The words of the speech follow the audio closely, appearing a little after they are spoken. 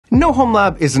No home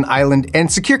lab is an island,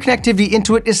 and secure connectivity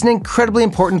into it is an incredibly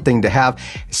important thing to have,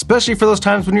 especially for those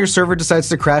times when your server decides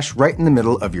to crash right in the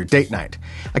middle of your date night.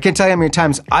 I can't tell you how many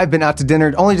times I've been out to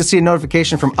dinner only to see a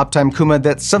notification from Uptime Kuma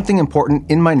that something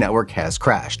important in my network has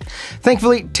crashed.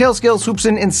 Thankfully, Tailscale swoops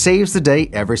in and saves the day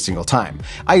every single time.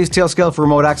 I use Tailscale for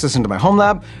remote access into my home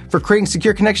lab, for creating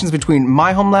secure connections between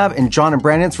my home lab and John and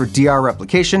Brandon's for DR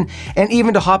replication, and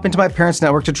even to hop into my parents'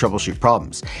 network to troubleshoot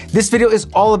problems. This video is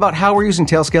all about how we're using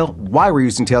Tailscale, why we're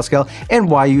using Tailscale, and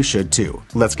why you should too.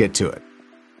 Let's get to it.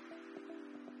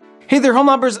 Hey there,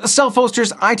 homelabbers,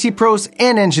 self-hosters, IT pros,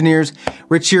 and engineers.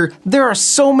 Rich here. There are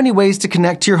so many ways to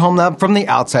connect to your home lab from the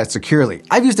outside securely.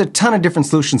 I've used a ton of different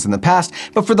solutions in the past,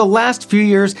 but for the last few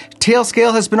years,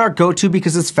 Tailscale has been our go-to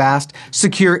because it's fast,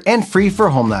 secure, and free for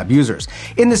home lab users.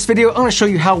 In this video, I'm going to show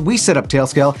you how we set up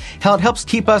Tailscale, how it helps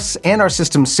keep us and our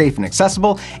systems safe and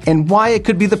accessible, and why it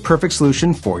could be the perfect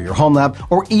solution for your home lab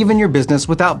or even your business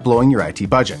without blowing your IT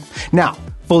budget. Now,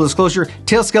 full disclosure,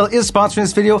 Tailscale is sponsoring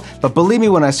this video, but believe me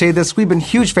when I say this, we've been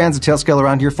huge fans of Tailscale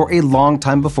around here for a long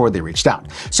time before they reached out.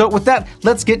 So with that,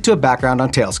 let's get to a background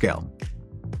on Tailscale.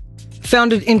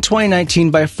 Founded in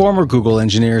 2019 by former Google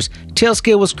engineers,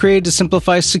 Tailscale was created to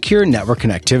simplify secure network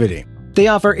connectivity. They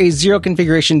offer a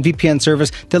zero-configuration VPN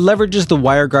service that leverages the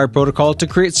WireGuard protocol to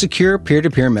create secure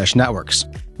peer-to-peer mesh networks.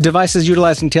 Devices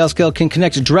utilizing Tailscale can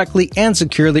connect directly and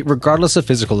securely regardless of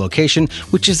physical location,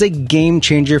 which is a game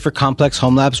changer for complex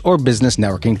home labs or business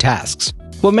networking tasks.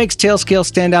 What makes Tailscale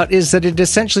stand out is that it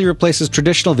essentially replaces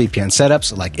traditional VPN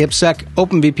setups like IPsec,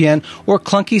 OpenVPN, or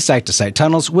clunky site-to-site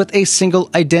tunnels with a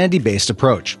single identity-based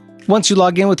approach. Once you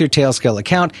log in with your Tailscale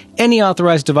account, any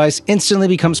authorized device instantly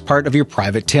becomes part of your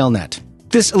private tailnet.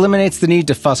 This eliminates the need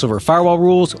to fuss over firewall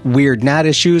rules, weird NAT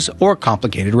issues, or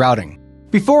complicated routing.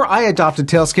 Before I adopted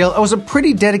Tailscale, I was a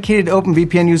pretty dedicated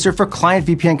OpenVPN user for client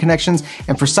VPN connections,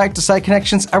 and for site-to-site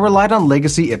connections, I relied on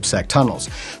legacy IPsec tunnels.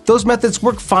 Those methods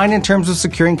work fine in terms of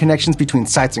securing connections between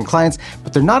sites and clients,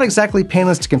 but they're not exactly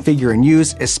painless to configure and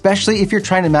use, especially if you're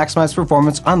trying to maximize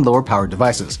performance on lower-powered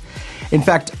devices. In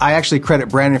fact, I actually credit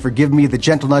Brandon for giving me the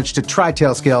gentle nudge to try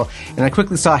Tailscale, and I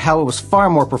quickly saw how it was far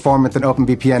more performant than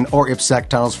OpenVPN or IPsec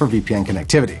tunnels for VPN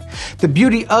connectivity. The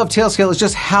beauty of Tailscale is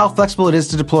just how flexible it is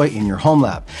to deploy in your home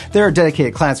lab. There are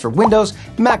dedicated clients for Windows,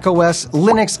 Mac OS,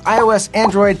 Linux, iOS,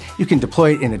 Android. You can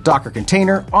deploy it in a Docker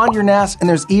container, on your NAS, and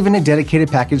there's even a dedicated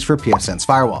package for pfSense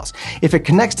firewalls. If it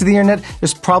connects to the internet,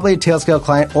 there's probably a Tailscale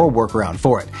client or workaround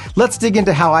for it. Let's dig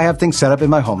into how I have things set up in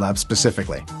my home lab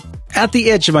specifically. At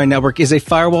the edge of my network is a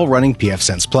firewall running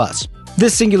pfSense Plus.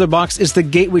 This singular box is the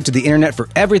gateway to the internet for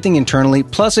everything internally,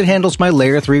 plus it handles my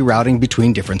layer 3 routing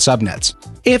between different subnets.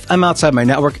 If I'm outside my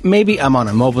network, maybe I'm on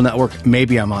a mobile network,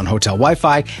 maybe I'm on hotel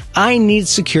Wi-Fi, I need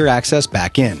secure access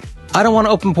back in. I don't want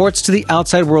to open ports to the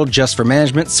outside world just for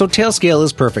management, so Tailscale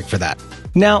is perfect for that.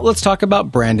 Now let's talk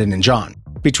about Brandon and John.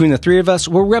 Between the three of us,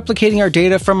 we're replicating our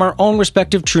data from our own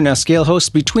respective TrueNAS scale hosts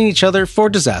between each other for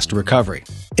disaster recovery.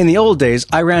 In the old days,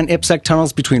 I ran IPsec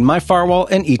tunnels between my firewall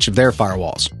and each of their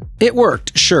firewalls. It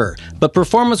worked, sure, but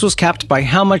performance was capped by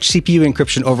how much CPU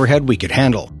encryption overhead we could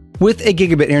handle. With a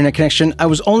gigabit internet connection, I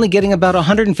was only getting about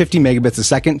 150 megabits a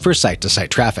second for site-to-site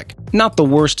traffic. Not the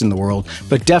worst in the world,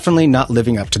 but definitely not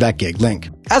living up to that gig link.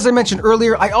 As I mentioned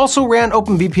earlier, I also ran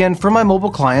OpenVPN for my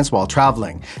mobile clients while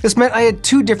traveling. This meant I had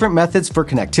two different methods for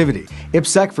connectivity,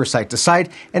 IPsec for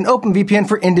site-to-site and OpenVPN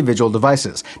for individual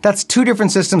devices. That's two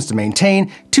different systems to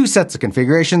maintain, two sets of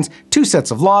configurations, two sets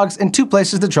of logs, and two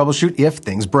places to troubleshoot if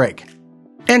things break.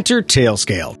 Enter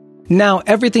Tailscale. Now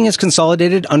everything is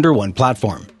consolidated under one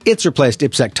platform. It's replaced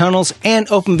IPsec tunnels and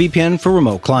OpenVPN for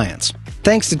remote clients.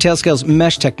 Thanks to Tailscale's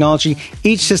mesh technology,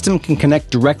 each system can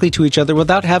connect directly to each other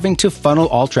without having to funnel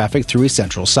all traffic through a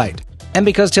central site. And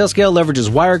because Tailscale leverages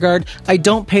WireGuard, I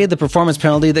don't pay the performance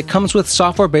penalty that comes with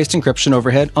software-based encryption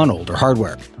overhead on older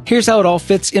hardware. Here's how it all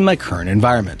fits in my current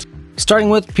environment. Starting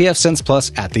with pfSense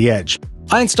Plus at the edge.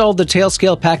 I installed the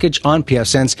Tailscale package on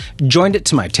pfSense, joined it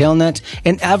to my tailnet,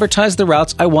 and advertised the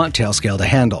routes I want Tailscale to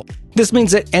handle. This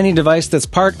means that any device that's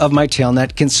part of my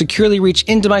tailnet can securely reach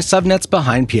into my subnets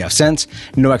behind pfSense,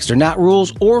 no extra NAT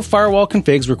rules or firewall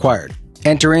configs required.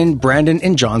 Enter in Brandon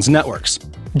and John's networks.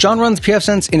 John runs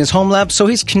pfSense in his home lab, so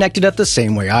he's connected up the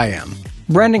same way I am.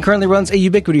 Brandon currently runs a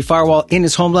Ubiquity firewall in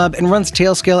his home lab and runs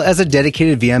Tailscale as a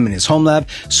dedicated VM in his home lab,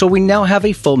 so we now have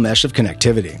a full mesh of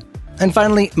connectivity. And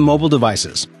finally, mobile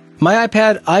devices. My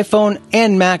iPad, iPhone,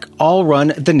 and Mac all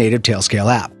run the native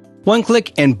Tailscale app. One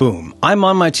click and boom, I'm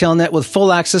on my tailnet with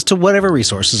full access to whatever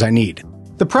resources I need.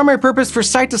 The primary purpose for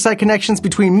site-to-site connections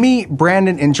between me,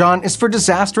 Brandon, and John is for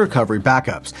disaster recovery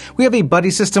backups. We have a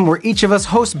buddy system where each of us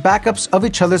hosts backups of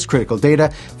each other's critical data,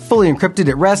 fully encrypted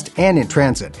at rest and in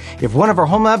transit. If one of our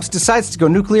home labs decides to go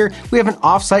nuclear, we have an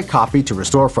off-site copy to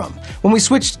restore from. When we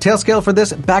switched to Tailscale for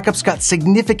this, backups got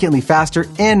significantly faster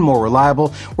and more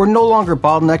reliable. We're no longer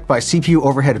bottlenecked by CPU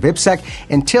overhead of IPsec,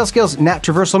 and Tailscale's NAT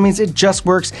traversal means it just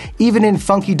works even in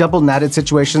funky double-natted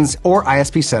situations or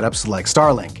ISP setups like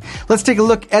Starlink. Let's take a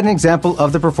look at an example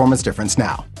of the performance difference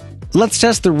now. Let's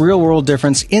test the real-world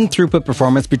difference in throughput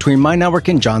performance between my network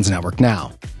and John's network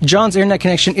now. John's internet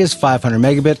connection is 500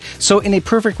 megabit, so in a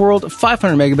perfect world,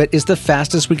 500 megabit is the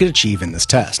fastest we could achieve in this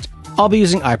test. I'll be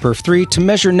using iPerf3 to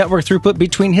measure network throughput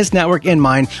between his network and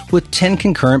mine with 10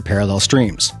 concurrent parallel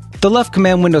streams. The left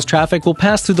command window's traffic will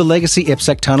pass through the legacy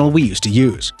IPsec tunnel we used to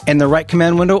use, and the right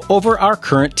command window over our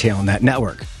current Tailnet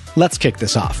network. Let's kick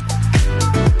this off.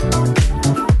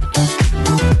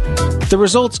 The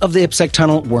results of the IPsec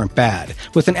tunnel weren't bad,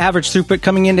 with an average throughput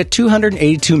coming in at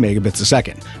 282 megabits a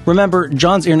second. Remember,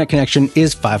 John's internet connection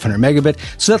is 500 megabit,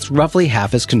 so that's roughly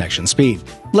half his connection speed.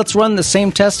 Let's run the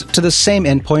same test to the same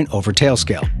endpoint over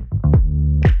Tailscale.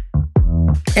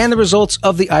 And the results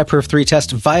of the iPerf3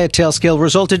 test via Tailscale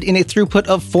resulted in a throughput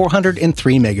of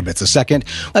 403 megabits a second.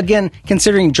 Again,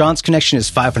 considering John's connection is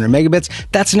 500 megabits,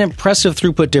 that's an impressive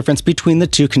throughput difference between the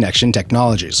two connection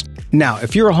technologies. Now,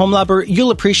 if you're a homelabber,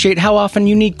 you'll appreciate how often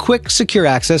you need quick, secure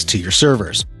access to your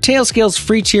servers. Tailscale's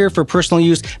free tier for personal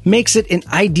use makes it an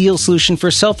ideal solution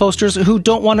for self-hosters who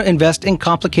don't want to invest in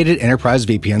complicated enterprise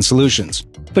VPN solutions.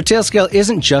 But Tailscale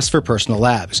isn't just for personal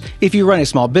labs. If you run a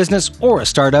small business or a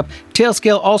startup,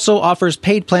 Tailscale also offers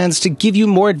paid plans to give you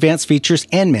more advanced features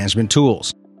and management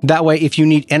tools. That way, if you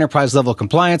need enterprise-level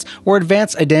compliance or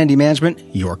advanced identity management,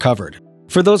 you're covered.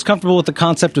 For those comfortable with the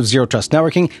concept of zero-trust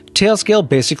networking, Tailscale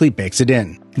basically bakes it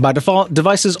in. By default,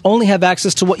 devices only have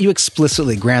access to what you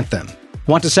explicitly grant them.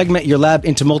 Want to segment your lab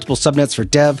into multiple subnets for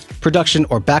dev, production,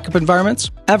 or backup environments?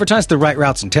 Advertise the right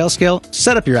routes in Tailscale,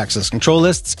 set up your access control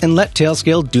lists, and let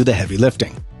Tailscale do the heavy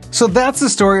lifting. So that's the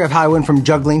story of how I went from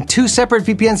juggling two separate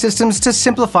VPN systems to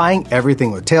simplifying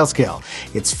everything with Tailscale.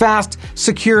 It's fast,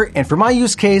 secure, and for my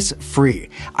use case, free.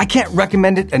 I can't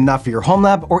recommend it enough for your home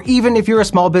lab, or even if you're a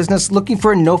small business looking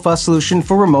for a no-fuss solution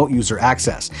for remote user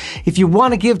access. If you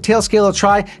want to give Tailscale a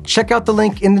try, check out the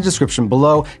link in the description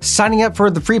below. Signing up for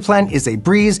the free plan is a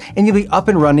breeze, and you'll be up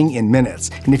and running in minutes.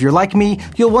 And if you're like me,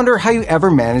 you'll wonder how you ever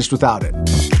managed without it.